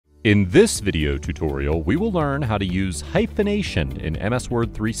In this video tutorial, we will learn how to use hyphenation in MS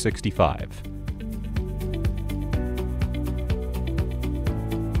Word 365.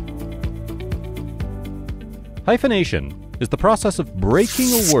 Hyphenation is the process of breaking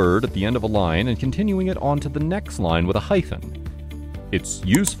a word at the end of a line and continuing it onto the next line with a hyphen. It's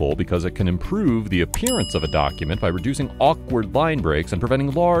useful because it can improve the appearance of a document by reducing awkward line breaks and preventing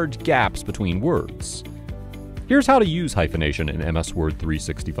large gaps between words. Here's how to use hyphenation in MS Word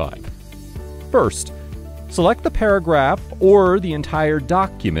 365. First, select the paragraph or the entire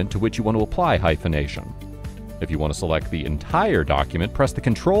document to which you want to apply hyphenation. If you want to select the entire document, press the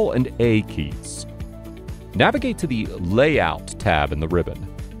Ctrl and A keys. Navigate to the Layout tab in the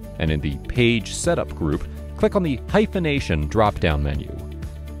ribbon, and in the Page Setup group, click on the Hyphenation drop-down menu.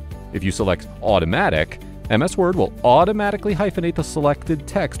 If you select Automatic, MS Word will automatically hyphenate the selected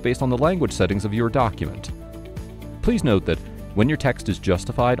text based on the language settings of your document. Please note that when your text is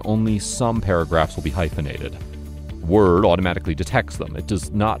justified, only some paragraphs will be hyphenated. Word automatically detects them. It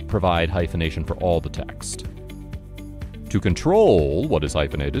does not provide hyphenation for all the text. To control what is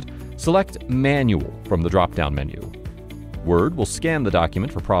hyphenated, select Manual from the drop-down menu. Word will scan the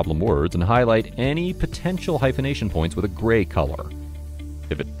document for problem words and highlight any potential hyphenation points with a gray color.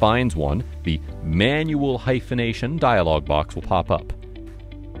 If it finds one, the Manual Hyphenation dialog box will pop up.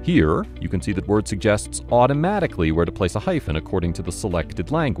 Here, you can see that Word suggests automatically where to place a hyphen according to the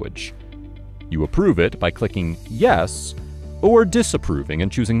selected language. You approve it by clicking Yes, or disapproving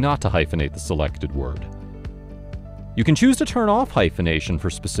and choosing not to hyphenate the selected word. You can choose to turn off hyphenation for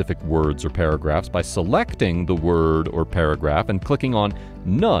specific words or paragraphs by selecting the word or paragraph and clicking on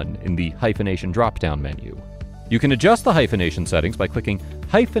None in the hyphenation drop-down menu. You can adjust the hyphenation settings by clicking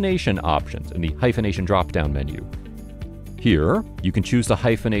Hyphenation Options in the hyphenation drop-down menu. Here, you can choose to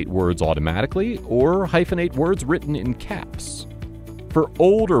hyphenate words automatically or hyphenate words written in caps. For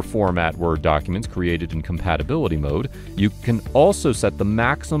older format Word documents created in compatibility mode, you can also set the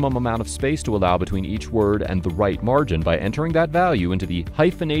maximum amount of space to allow between each word and the right margin by entering that value into the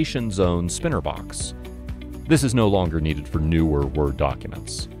hyphenation zone spinner box. This is no longer needed for newer Word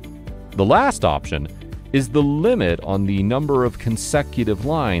documents. The last option is the limit on the number of consecutive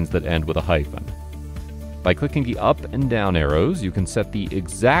lines that end with a hyphen. By clicking the up and down arrows, you can set the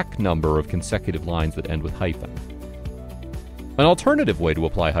exact number of consecutive lines that end with hyphen. An alternative way to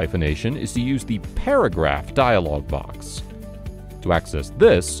apply hyphenation is to use the Paragraph dialog box. To access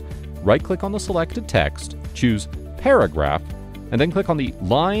this, right-click on the selected text, choose Paragraph, and then click on the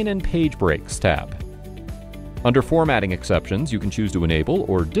Line and Page Breaks tab. Under formatting exceptions, you can choose to enable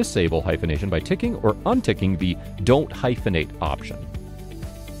or disable hyphenation by ticking or unticking the Don't Hyphenate option.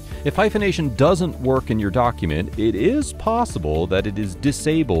 If hyphenation doesn't work in your document, it is possible that it is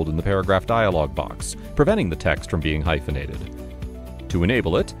disabled in the Paragraph dialog box, preventing the text from being hyphenated. To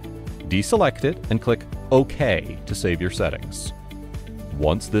enable it, deselect it and click OK to save your settings.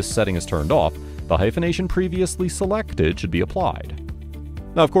 Once this setting is turned off, the hyphenation previously selected should be applied.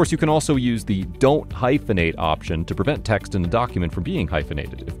 Now, of course, you can also use the Don't Hyphenate option to prevent text in a document from being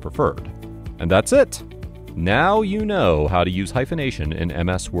hyphenated, if preferred. And that's it! Now you know how to use hyphenation in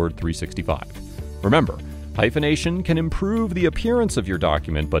MS Word 365. Remember, hyphenation can improve the appearance of your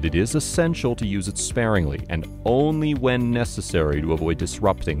document, but it is essential to use it sparingly and only when necessary to avoid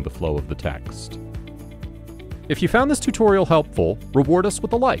disrupting the flow of the text. If you found this tutorial helpful, reward us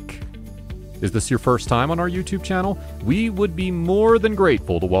with a like. Is this your first time on our YouTube channel? We would be more than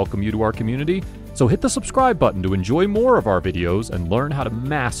grateful to welcome you to our community, so hit the subscribe button to enjoy more of our videos and learn how to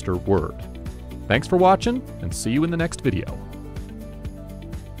master Word. Thanks for watching, and see you in the next video.